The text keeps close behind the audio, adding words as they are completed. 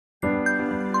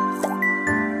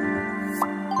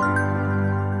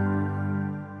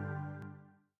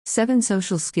7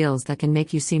 social skills that can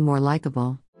make you seem more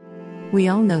likable. We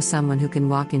all know someone who can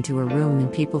walk into a room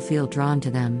and people feel drawn to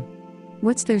them.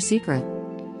 What's their secret?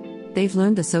 They've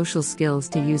learned the social skills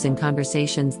to use in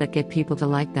conversations that get people to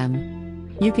like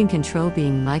them. You can control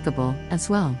being likable as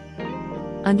well.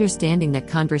 Understanding that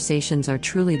conversations are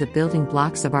truly the building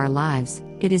blocks of our lives,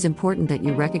 it is important that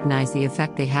you recognize the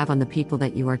effect they have on the people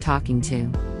that you are talking to.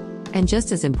 And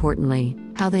just as importantly,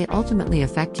 how they ultimately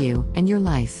affect you and your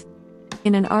life.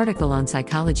 In an article on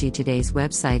Psychology Today's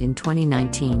website in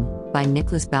 2019, by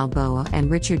Nicholas Balboa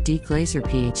and Richard D. Glaser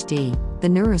PhD, The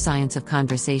Neuroscience of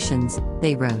Conversations,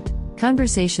 they wrote,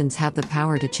 "Conversations have the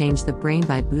power to change the brain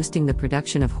by boosting the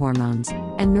production of hormones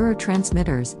and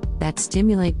neurotransmitters that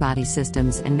stimulate body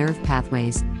systems and nerve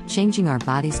pathways, changing our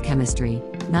body's chemistry,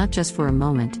 not just for a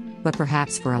moment, but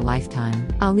perhaps for a lifetime."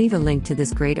 I'll leave a link to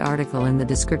this great article in the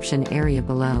description area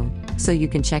below, so you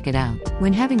can check it out.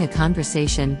 When having a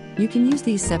conversation, you can use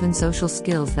these 7 social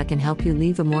skills that can help you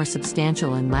leave a more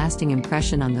substantial and lasting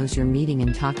impression on those you're meeting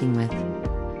and talking with.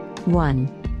 1.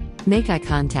 Make eye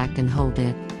contact and hold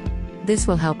it. This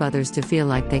will help others to feel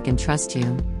like they can trust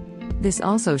you. This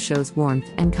also shows warmth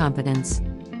and confidence.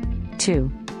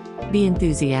 2. Be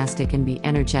enthusiastic and be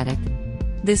energetic.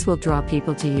 This will draw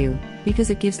people to you,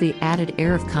 because it gives the added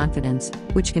air of confidence,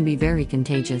 which can be very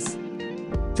contagious.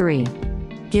 3.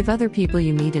 Give other people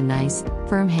you meet a nice,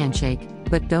 firm handshake,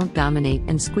 but don't dominate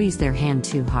and squeeze their hand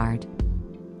too hard.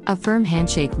 A firm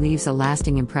handshake leaves a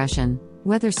lasting impression,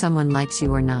 whether someone likes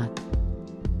you or not.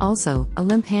 Also, a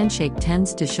limp handshake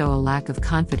tends to show a lack of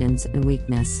confidence and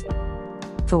weakness.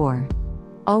 4.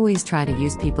 Always try to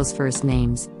use people's first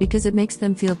names, because it makes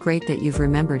them feel great that you've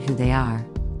remembered who they are.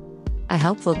 A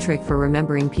helpful trick for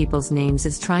remembering people's names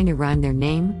is trying to rhyme their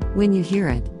name, when you hear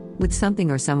it, with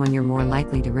something or someone you're more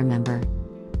likely to remember.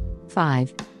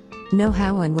 5. Know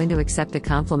how and when to accept a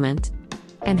compliment,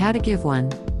 and how to give one.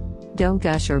 Don't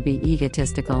gush or be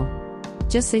egotistical.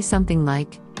 Just say something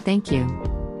like, "Thank you.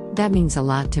 That means a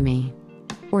lot to me."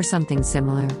 Or something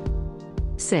similar.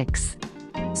 6.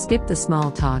 Skip the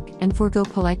small talk and forego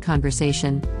polite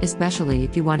conversation, especially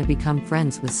if you want to become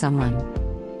friends with someone.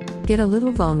 Get a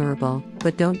little vulnerable,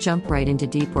 but don't jump right into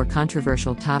deep or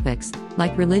controversial topics,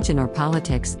 like religion or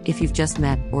politics, if you've just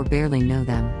met or barely know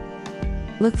them.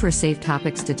 Look for safe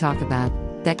topics to talk about,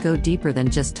 that go deeper than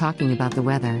just talking about the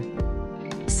weather.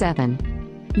 7.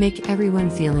 Make everyone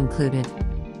feel included.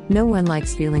 No one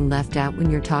likes feeling left out when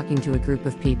you're talking to a group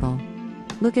of people.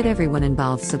 Look at everyone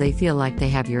involved so they feel like they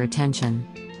have your attention.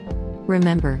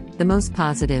 Remember, the most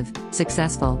positive,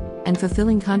 successful, and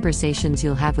fulfilling conversations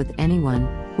you'll have with anyone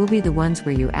will be the ones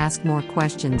where you ask more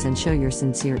questions and show your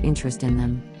sincere interest in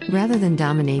them, rather than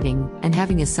dominating and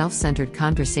having a self-centered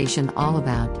conversation all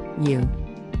about you.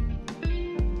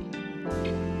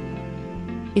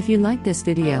 If you like this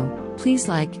video, please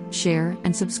like, share,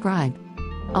 and subscribe.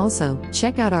 Also,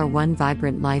 check out our One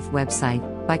Vibrant Life website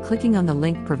by clicking on the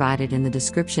link provided in the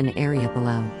description area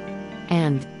below.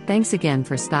 And thanks again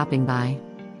for stopping by.